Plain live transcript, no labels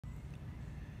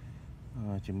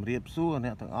ជំរាបសួរអ្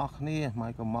នកទាំងអស់គ្នាម៉ៃ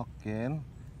ក៏មកកែន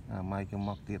ម៉ៃក៏ម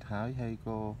កទៀតហើយ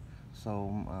ក៏សូ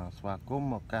មស្វាគមន៍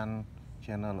មកកាន់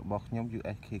channel របស់ខ្ញុំ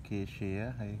USKK Share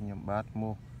ហើយខ្ញុំបាទឈ្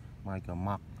មោះម៉ៃក៏ម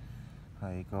ក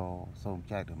ហើយក៏សូម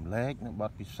ចែករំលែកនៅប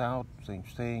ទពិសោធន៍ផ្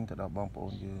សេងៗទៅដល់បងប្អូ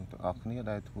នយើងទាំងអស់គ្នា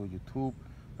ដែលធ្វើ YouTube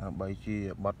ដើម្បីជា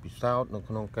បទពិសោធន៍នៅ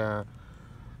ក្នុងការ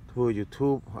ធ្វើ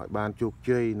YouTube ឲ្យបានជោគ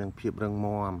ជ័យនិងភាពរឹង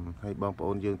មាំហើយបងប្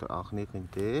អូនយើងទាំងអស់គ្នាឃើញ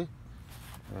ទេ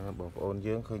បងប្អូន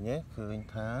យើងឃើញទេឃើញ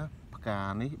ថាផ្កា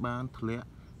នេះបានធ្លាក់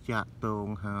ចាក់តង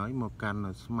ហើយមកកាន់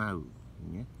នៅស្មៅ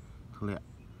នេះធ្លាក់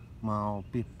មក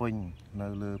ពីពេញនៅ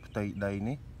លើផ្ទៃដី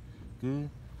នេះគឺ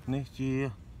នេះជា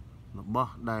រប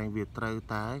ស់ដែលវាត្រូវ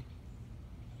តែ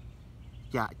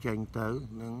ចាក់ចេញទៅ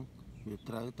និងវា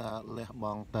ត្រូវតែលះប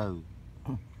ង់ទៅ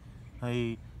ហើយ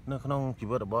នៅក្នុងជី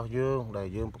វិតរបស់យើងដែល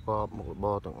យើងប្រកបមុខរប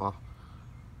រទាំងអស់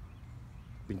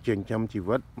បញ្ចេញចាំជី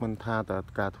វិតមិនថាតែ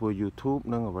ការធ្វើ YouTube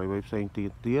និងអ្វីៗផ្សេងទៀ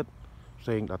តផ្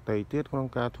សេងដទៃទៀតក្នុង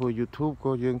ការធ្វើ YouTube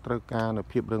ក៏យើងត្រូវការនូវ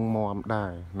ភាពរឹងមាំដែ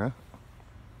រណា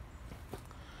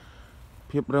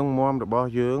ភាពរឹងមាំរបស់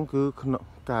យើងគឺ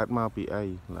កើតមកពីអីឥ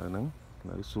ឡូវហ្នឹង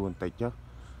នៅសួរបន្តិចចុះ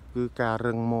គឺការ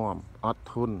រឹងមាំអត់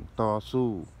ធន់តស៊ូ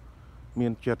មា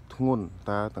នចិត្តធ្ងន់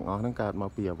តើទាំងអស់ហ្នឹងកើតមក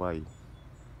ពីអ្វី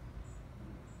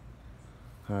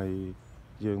ហើយ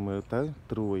យើងមើលទៅ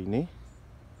ត្រួយនេះ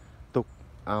ទុក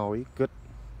ឲ្យគិត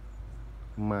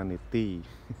ម៉ានេទី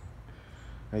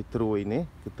ហើយត្រួយនេះ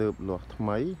គឺទៅលាស់ថ្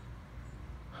មី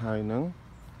ហើយនឹង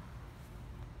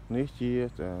នេះជា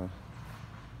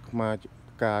ខ្មា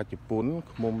ការជប៉ុន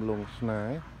ឃ្មុំលងស្នេ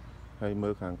ហ៍ហើយមើ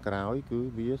លខាងក្រោយគឺ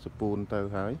វាសពូនទៅ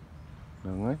ហើយហ្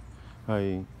នឹងហើយ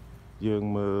យើង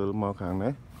មើលមកខាង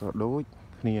នេះក៏ដូច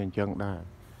គ្នាអញ្ចឹងដែរ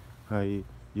ហើយ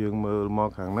យើងមើលម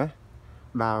កខាងនេះ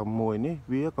ដើមមួយនេះ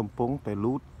វាកំពុងតែ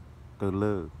លូតទៅ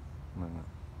លើហ្នឹង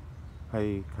ហើយ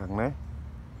ខាងនេះ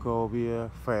ក៏វា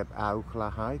fade out ខ្លះ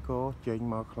ហើយក៏ចេញ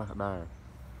មកខ្លះដែរ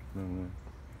ហ្នឹង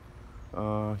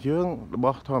យើងរប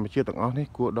ស់ធម្មជាតិទាំងអស់នេះ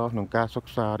គួរដល់ក្នុងការសិ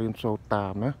ក្សារៀនសូត្រតា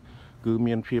មណាគឺ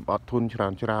មានភាពអត់ធន់ច្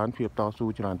រើនភាពតស៊ូ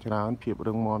ច្រើនភាព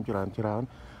រឹងមាំច្រើន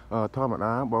ធម្ម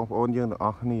តាបងប្អូនយើងទាំងអ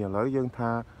ស់គ្នាឥឡូវយើង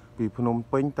ថាពីភ្នំ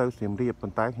ពេញទៅសៀមរាបប៉ុ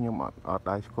ន្តែខ្ញុំអត់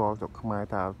ដែរស្គាល់ស្រុកខ្មែរ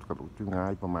ថាចម្ងា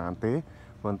យប្រហែលទេ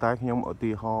ប៉ុន្តែខ្ញុំឧ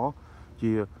ទាហរណ៍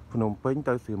ជាភ្នំពេញ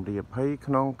ទៅសៀមរាបហើយ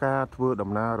ក្នុងការធ្វើដំ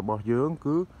ណើររបស់យើង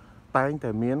គឺតែងតែ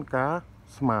មានការ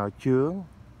ស្មើជើង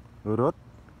រត់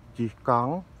ជិះក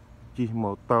ង់ជិះ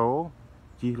ម៉ូតូ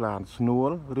ជិះឡានស្នួល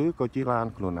ឬក៏ជិះឡាន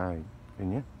ខ្លួនឯងឃើ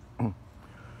ញទេ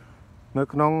នៅ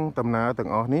ក្នុងដំណើរទាំ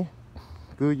ងអស់នេះ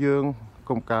គឺយើង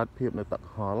កុំកើតភាពនៅទឹក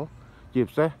ហល់ជា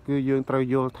ពិសេសគឺយើងត្រូវ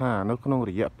យល់ថានៅក្នុង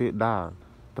រយៈពេលដើរ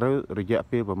ត្រូវរយៈ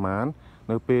ពេលប្រមាណ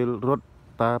នៅពេលរត់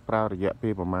តើប្រើរយៈពេ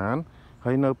លប្រមាណ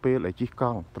ហើយនៅពេលដែលជិះក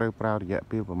ង់ត្រូវប្រើរយៈ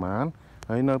ពេលប្រមាណ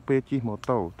ហើយនៅពេលជិះម៉ូ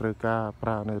តូត្រូវការប្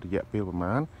រើនៅរយៈពេលប្រ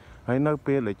មាណហើយនៅ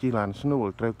ពេលដែលជិះឡានស្នួល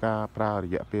ត្រូវការប្រើរ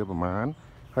យៈពេលប្រមាណ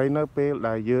ហើយនៅពេល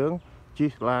ដែលយើង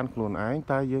ជិះឡានខ្លួនឯង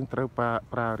តើយើងត្រូវ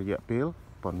ប្រើរយៈពេល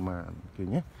ប៉ុន្មានឃើ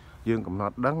ញទេយើងកំណ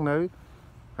ត់ដឹងនៅ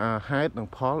ហេតុនិង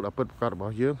ផលដ៏ពិតប្រាកដរប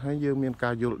ស់យើងហើយយើងមាន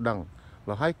ការយល់ដឹង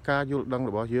ហើយការយល់ដឹង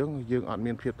របស់យើងអត់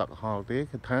មានភាពតក់ហល់ទេ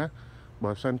គឺថា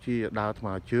បើសិនជាដើរថ្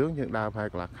មើរជើងយើងដើរប្រហែល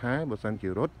កន្លះខែបើសិនជា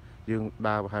រត់យើង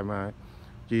ដើរប្រហែលមក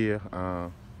ជា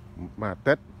មួយអា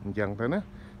ទិត្យអញ្ចឹងទៅណា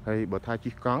ហើយបើថា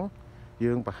ជិះកង់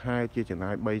យើងប្រហែលជាចំណា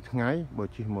យ3ថ្ងៃបើ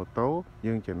ជិះម៉ូតូ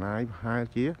យើងចំណាយប្រហែល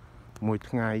ជា1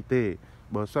ថ្ងៃទេ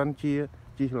បើសិនជា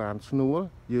ជិះឡានស្នួល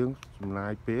យើងចំណា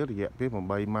យពេលរយៈពេល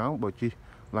8ម៉ោងបើជិះ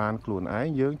ឡានខ្លួនឯង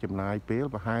យើងចំណាយពេល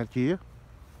ប្រហែលជា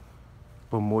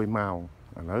6ម៉ោង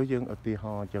ឥឡូវយើងឧទាហ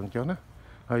រណ៍អញ្ចឹងចុះណា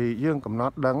ហើយយើងកំណ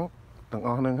ត់ដឹងទាំងអ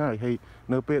ស់ហ្នឹងហើយ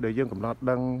នៅពេលដែលយើងកំណត់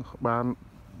ដឹងបាន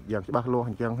យ៉ាងច្បាស់លាស់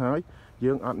អញ្ចឹងហើយ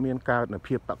យើងអត់មានកើតនៅ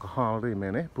ភាពតក់កុហលទេមែ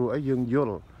នទេព្រោះអីយើងយ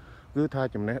ល់គឺថា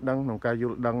ចំណេះដឹងក្នុងការយ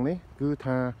ល់ដឹងនេះគឺ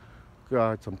ថា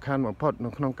សំខាន់បំផុតនៅ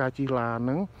ក្នុងការជិះឡានហ្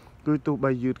នឹងគឺទោះ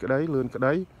បីយឺតក្តីលឿនក្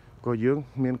តីក៏យើង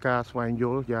មានការស្វែងយ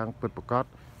ល់យ៉ាងពិតប្រាកដ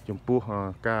ចំពោះ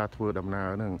ការធ្វើដំណើរ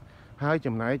ហ្នឹងហើយ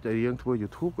ចំណែកដែលយើងធ្វើ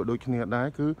YouTube ក៏ដូចគ្នាដែរ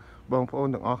គឺបងប្អូន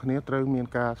ទាំងអស់គ្នាត្រូវមាន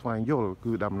ការស្វែងយល់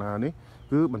គឺដំណើរនេះ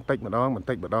គឺបន្តិចម្ដ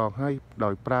ងហើយដោ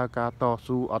យប្រើការត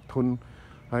ស៊ូអត់ធន់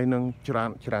ហើយនឹងច្រើ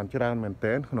នមែន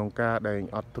ទែនក្នុងការដែល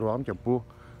អត់ទ្រាំចំពោះ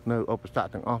នៅឧបសគ្គ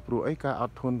ទាំងអស់ព្រោះអីការអ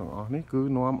ត់ធន់ទាំងអស់នេះគឺ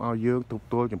នាំឲ្យយើងទប់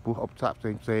ទល់ចំពោះឧបសគ្គ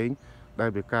ផ្សេងដែល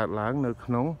វាកើតឡើងនៅ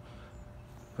ក្នុ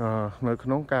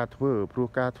ងការធ្វើព្រោះ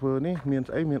ការធ្វើនេះមាន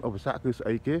ស្អីមានឧបសគ្គគឺស្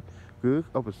អីគេគឺ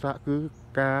ឧបសគ្គគឺ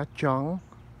ការចង់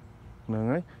ហ្នឹង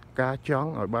ហើយការចង់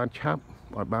ឲ្យបានឆាប់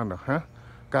ឲ្យបានរហ័ស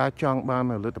ការចង់បាន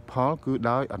លទ្ធផលគឺ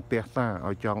ដោយអន្ទះសារ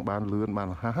ឲ្យចង់បានលឿនបាន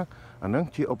រហ័សអាហ្នឹង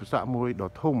ជាឧបសគ្គមួយ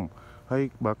ដ៏ធំហើយ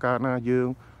បើកាលណាយើង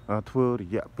ធ្វើរ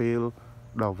យៈពេល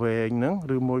ដ៏វែងហ្នឹង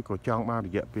ឬមួយក៏ចង់បានរ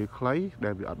យៈពេលខ្លីដែ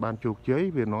លវាអត់បានជោគជ័យ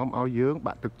វានាំឲ្យយើង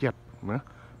បាក់ទឹកចិត្តណា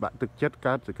បាក់ទឹកចិត្ត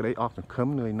កើតសេចក្តីអស់សង្ឃឹម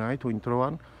នឿយណាយធុញទ្រា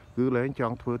ន់គឺលែងច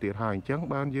ង់ធ្វើទៀតហើយអញ្ចឹង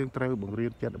បានយើងត្រូវបង្រៀ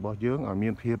នចិត្តរបស់យើងឲ្យមា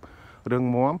នភាពរឹង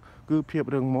មាំគឺភាព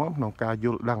រឹងមាំក្នុងការយ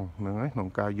ល់ដឹងហ្នឹងហើយក្នុង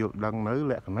ការយល់ដឹងនៅ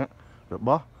លក្ខណៈរប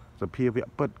ស់សភាវៈ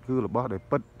ពិតគឺរបស់ដែល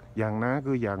ពិតយ៉ាងណា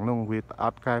គឺយ៉ាងនោះវាអ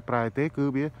ត់កែប្រែទេគឺ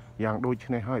វាយ៉ាងដូច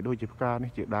នេះហើយដូចជាផ្កា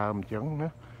នេះជាដើមអញ្ចឹងណា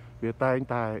វាតែង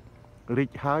តែរី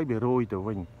កហើយវារោយទៅ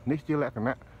វិញនេះជាលក្ខ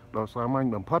ណៈដ៏សាមញ្ញ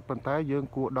បំផុតប៉ុន្តែយើង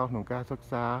គួរដោះក្នុងការសិក្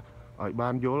សាឲ្យបា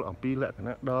នយល់អំពីលក្ខ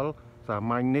ណៈដ៏សា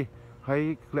មញ្ញនេះហើយ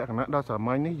លក្ខណៈដ៏សាម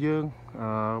ញ្ញនេះយើង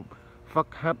ហ្វឹក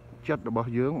ហាត់ចិត្តរបស់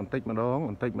យើងបន្តិចម្ដងហ្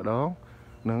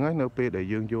នឹងហើយនៅពេលដែល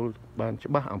យើងយល់បានច្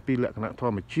បាស់អំពីលក្ខណៈធ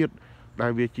ម្មជាតិដែ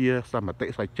លវាជាសមតិ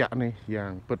សច្ចៈនេះយ៉ា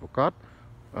ងពិតប្រាកដ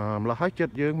ម្ល៉េះហើយចិ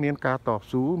ត្តយើងមានការត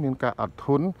ស៊ូមានការអត់ធ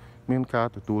ន់មានការ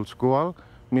ទទួលស្គាល់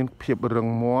មានភាពរឹង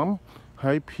មាំ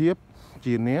ហើយភាព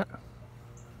ជាអ្នក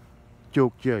ជោ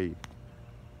គជ័យ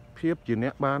ភាពជាអ្ន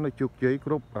កបាននៅជោគជ័យ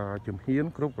គ្រប់ជំហាន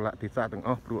គ្រប់កលៈទេសៈទាំងអ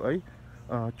ស់ព្រោះអី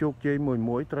ជោគជ័យ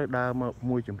មួយត្រូវដើរមក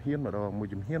មួយជំហានម្ដង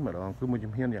គឺមួយ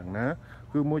ជំហានយ៉ាងណា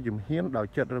គឺមួយជំហានដោយ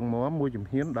ចិត្តរឹងមាំមួយជំ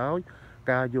ហានដោយ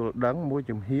ការយល់ដឹងមួយ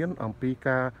ជំហានអំពី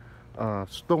ការ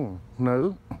ស្ទង់នៅ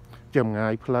ចម្ងា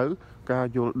យផ្លូវការ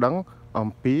យល់ដឹងអំ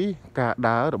ពីការ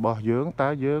ដើររបស់យើងតើ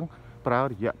យើងប្រើរ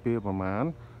យៈពេលប្រមាណ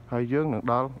ហើយយើងនឹង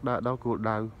ដល់គោល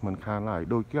ដៅមិនខានឡើយ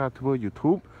ដូចការធ្វើ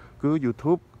YouTube គឺ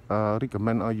YouTube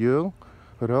recommend ឲ្យយើង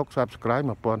រក subscribe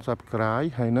 1000 subscribe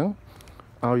ហើយនឹង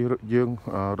ឲ្យយើង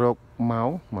រកម៉ោង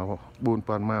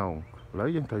4000ម៉ោងឥឡូវ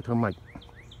យើងត្រូវធ្វើម៉េច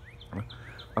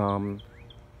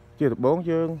ជាដំបូង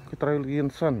យើងត្រូវរៀន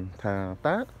សិនថា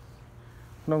តើ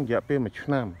ក្នុងរយៈពេល1ឆ្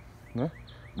នាំណា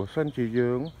បើសិនជា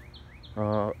យើង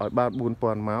ឲ្យបាន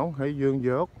4000ម៉ោងហើយយើង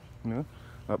យកណា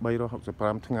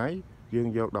365ថ្ងៃយើង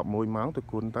យក11ម៉ោងទៅ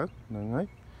គុណទៅហ្នឹង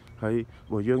ហើយ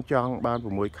បើយើងចង់បាន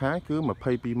6ខែគឺ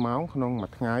22ម៉ោងក្នុងមួ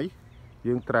យថ្ងៃ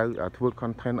យើងត្រូវធ្វើ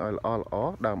content ឲ្យល្អ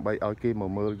ដើម្បីឲ្យគេម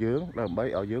កមើលយើងដើម្បី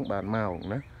ឲ្យយើងបានម៉ោង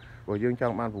ណាបើយើងច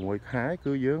ង់បាន6ខែ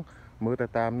គឺយើងមើលទៅ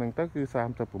តាមហ្នឹងទៅគឺ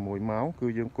36ម៉ោងគឺ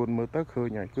យើងគុណមើលទៅឃើញ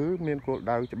ហើយគឺមានគោល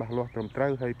ដៅច្បាស់លាស់ត្រឹមត្រូ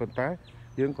វហើយប៉ុន្តែ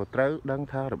យើងក៏ត្រូវដឹង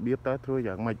ថារបៀបតើធ្វើ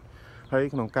យ៉ាងម៉េចហើយ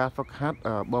ក្នុងការហ្វឹកហាត់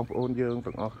បងប្អូនយើង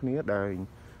ទាំងអស់គ្នាដែល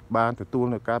បានទទួល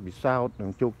នៅការពិសោធន៍និ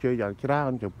ងជោគជ័យយ៉ាងច្រើ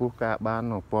នចំពោះការបាន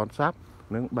1000សាប់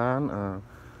និងបាន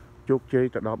ជោគជ័យ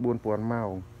ទៅដល់4000ម៉ោ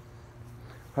ង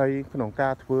ហើយក្នុងកា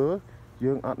រធ្វើ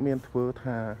យើងអត់មានធ្វើ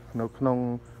ថានៅក្នុង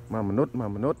មួយមនុ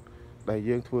ស្សដែល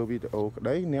យើងធ្វើវីដេអូក្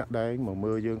តីអ្នកដែលមក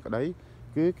មើលយើងក្តី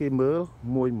គឺគេមើល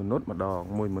1មនុស្សម្ដ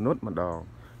ង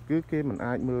គឺគេមិន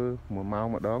អាចមើល1ម៉ោង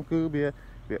ម្ដងគឺវា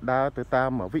ដើរទៅតាម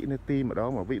1វិនាទីម្ដង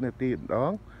60វិនា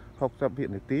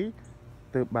ទី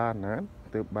ទើបបានណា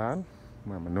ទើបបាន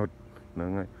1មនុស្សហ្នឹ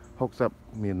ងហើយ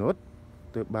60មីនុត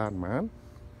ទើបបាន1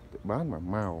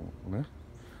ម៉ោងណា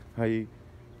ហើ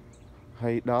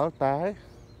យដល់តែ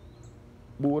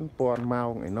4000ម៉ោ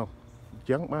ងឯណោះអញ្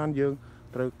ចឹងបានយើង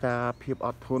ត្រូវការភាពអ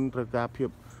ត់ធន់ត្រូវការភាព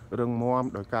រឹងមាំ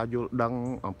ដោយការយល់ដឹង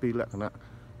អំពីលក្ខណៈ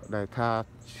ដែលថា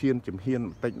ឈានជំហាន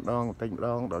បន្តិចម្ដ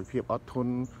ងដោយភាពអត់ធ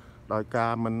ន់ដោយកា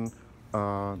រមិន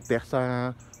ទះសា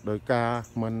ដោយការ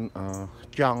មិន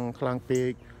ចង់ខ្លាំងពេ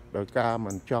កដោយការ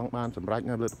មិនចង់បានសម្រេច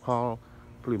នៅលទ្ធផល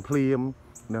ភ្លាម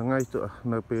ហ្នឹងហើយ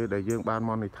នៅពេលដែលយើងបាន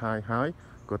monetize ហើយ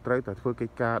ក៏ត្រូវតែធ្វើកិ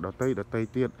ច្ចការដទៃ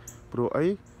ទៀតព្រោះអី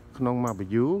ក្នុងមួយ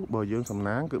view បើយើងសំ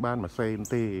ណាងគឺបានមួយសេន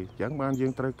ទេអញ្ចឹងបានយើ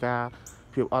ងត្រូវការ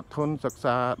ភាពអត់ធន់សិក្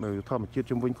សានៅធម្មជាតិ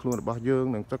ជំវិញខ្លួនរបស់យើង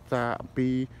និងសិក្សាអំពី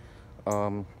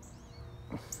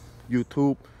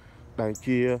YouTube ដែល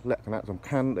ជាលក្ខណៈសំ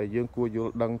ខាន់ដែលយើងគួរយ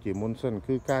ល់ដឹងជាមុនសិន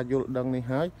គឺការយល់ដឹងនេះ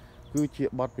ហើយគឺជា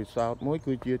បទពិសោធន៍មួយ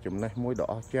គឺជាចំណេះមួយដ៏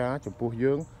អស្ចារ្យចំពោះ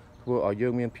យើងធ្វើឲ្យយើ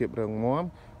ងមានភាពរឹងមាំ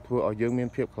ធ្វើឲ្យយើងមាន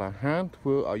ភាពក្លាហានធ្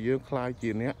វើឲ្យយើងក្លាយជា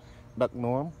អ្នកដឹក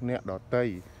នាំអ្នកដទៃ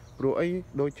ព្រោះអី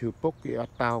ដូចឈើពុកគេអ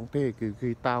ត់តោងទេគឺគេ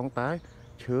តោងតែ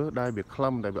ឈើដែលវាខ្លឹ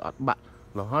មដែលវាអត់បាក់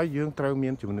แล้วហើយយើងត្រូវមា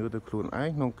នជំនឿទៅខ្លួនឯង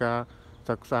ក្នុងការ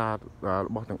សិក្សារ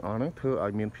បស់ទាំងអស់ហ្នឹងធ្វើឲ្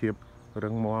យមានភាពរឹ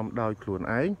ងមាំដោយខ្លួន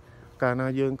ឯងកាលណា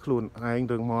យើងខ្លួនឯង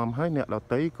រឹងមាំហើយអ្នកដ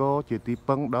ទៃក៏ជាទី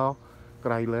ពឹងដ៏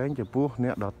ក្រៃលែងចំពោះអ្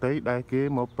នកដទៃដែលគេ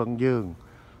មកពឹងយើង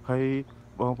ហើយ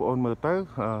បងប្អូនមើលទៅ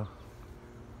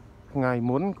ថ្ងៃ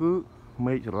មុនគឺ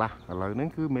មេឃស្រឡះឥឡូវហ្នឹង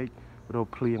គឺមេឃរោ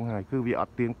ភ្លៀងហើយគឺវាអ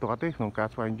ត់ទៀងទាត់ទេក្នុងការ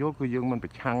ស្វែងយល់គឺយើងមិនប្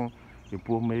រឆាំងចំ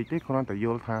ពោះមេឃទេគ្រាន់តែយ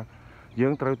ល់ថាយើ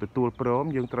ងត្រូវទទួលព្រម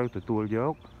យើងត្រូវទទួលយ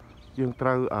កយើងត្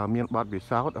រូវមានបទពិ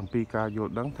សោធន៍អំពីការយ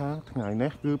ល់ដឹងថាថ្ងៃ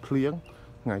នេះគឺភ្លៀង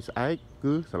ថ្ងៃស្អែក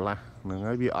គឺស្រឡះហ្នឹង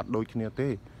ហើយវាអត់ដូចគ្នាទេ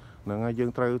ហ្នឹងហើយយើ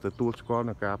ងត្រូវទទួលស្គាល់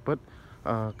នៅការពិត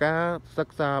ការសិ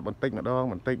ក្សាបន្តិចម្ដង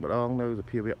នៅស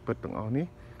ភាវៈពិតទាំងអស់នេះ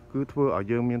គឺធ្វើឲ្យ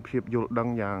យើងមានភាពយល់ដឹង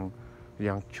យ៉ាង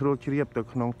ជ្រាលជ្រាបទៅ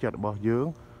ក្នុងចិត្តរបស់យើង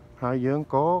ហើយយើង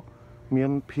ក៏មា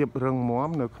នភាពរឹងមាំ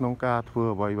នៅក្នុងការធ្វើ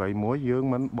អ្វីមួយយើង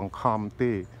មិនបង្ខំ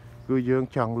ទេគឺយើង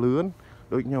ចង់លឿន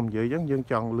đôi nhom dưới giống dương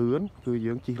tròn lướn cứ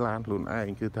dương chi lan luôn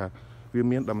ai cứ thà vì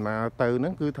miền đầm nào từ nó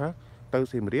cứ thà từ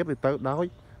xìm riết thì từ đói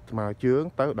mà chướng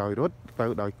từ đòi rút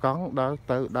từ đòi con đói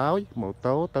từ đói một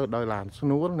tố từ đòi làn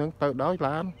xuống nướng từ đói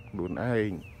lan luôn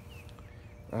ai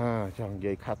chẳng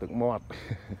vậy khá tượng mọt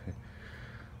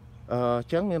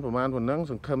chẳng nênประมาณ วันนั้น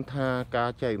សង្ឃឹមថាការ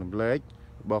ចែករំលែក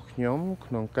របស់ខ្ញុំ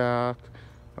ក្នុងការ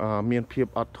មានភាព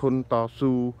អត់ធន់ត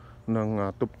ស៊ូនិង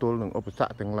ទប់ទល់នឹងឧបសគ្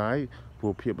គទាំងឡាយព្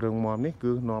រោះភាពរឹងមាំនេះ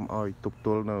គឺនាំឲ្យទប់ទ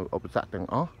ល់នៅឧបសគ្គទាំង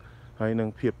អស់ហើយនឹង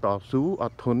ភាពតស៊ូអ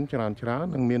ត់ធន់ច្រើន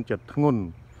និងមានចិត្តធ្ងន់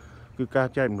គឺការ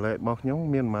ចែករំលែករបស់ខ្ញុំ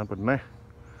មានប្រហែលប៉ុណ្ណេះ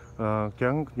អញ្ចឹ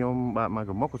ងខ្ញុំបាទមក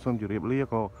កមុកក៏សូមជម្រាបលា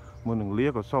ក៏មុននឹងលា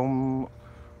ក៏សូម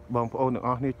បងប្អូនទាំងអ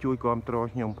ស់នេះជួយគាំទ្រ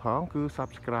ខ្ញុំផងគឺ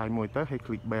Subscribe មួយទៅហើយ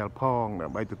click bell ផងដើ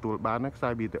ម្បីទទួលបាននៅខ្សែ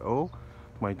វីដេអូ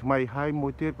ថ្មីហើយមួ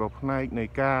យទៀតក៏ផ្នែកនៃ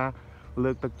ការ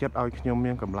លើកទឹកចិត្តឲ្យខ្ញុំ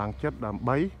មានកម្លាំងចិត្តដើម្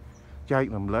បីចែក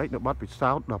រំលែកនៅបទពិ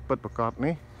សោធន៍ដ៏ពិតប្រាកដ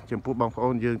នេះចំពោះបងប្អូ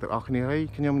នយើងទាំងអស់គ្នាហើយ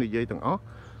ខ្ញុំនិយាយទាំងអស់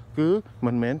គឺ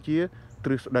មិនមែនជាទ្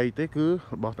រឹស្ដីទេគឺ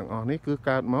របស់ទាំងអស់នេះគឺ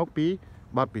កើតមកពី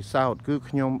បទពិសោធន៍គឺ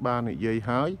ខ្ញុំបាននិយាយ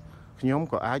ហើយខ្ញុំ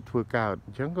ក៏អាចធ្វើកើតអ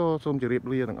ញ្ចឹងក៏សូមជម្រាប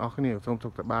លាទាំងអស់គ្នាសូមសុ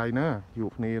ខសប្បាយណាជួ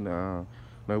បគ្នា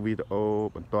នៅវីដេអូ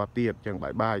បន្តទៀតអញ្ចឹង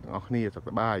បាយទាំងអស់គ្នាសុខស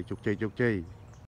ប្បាយជោគជ័យ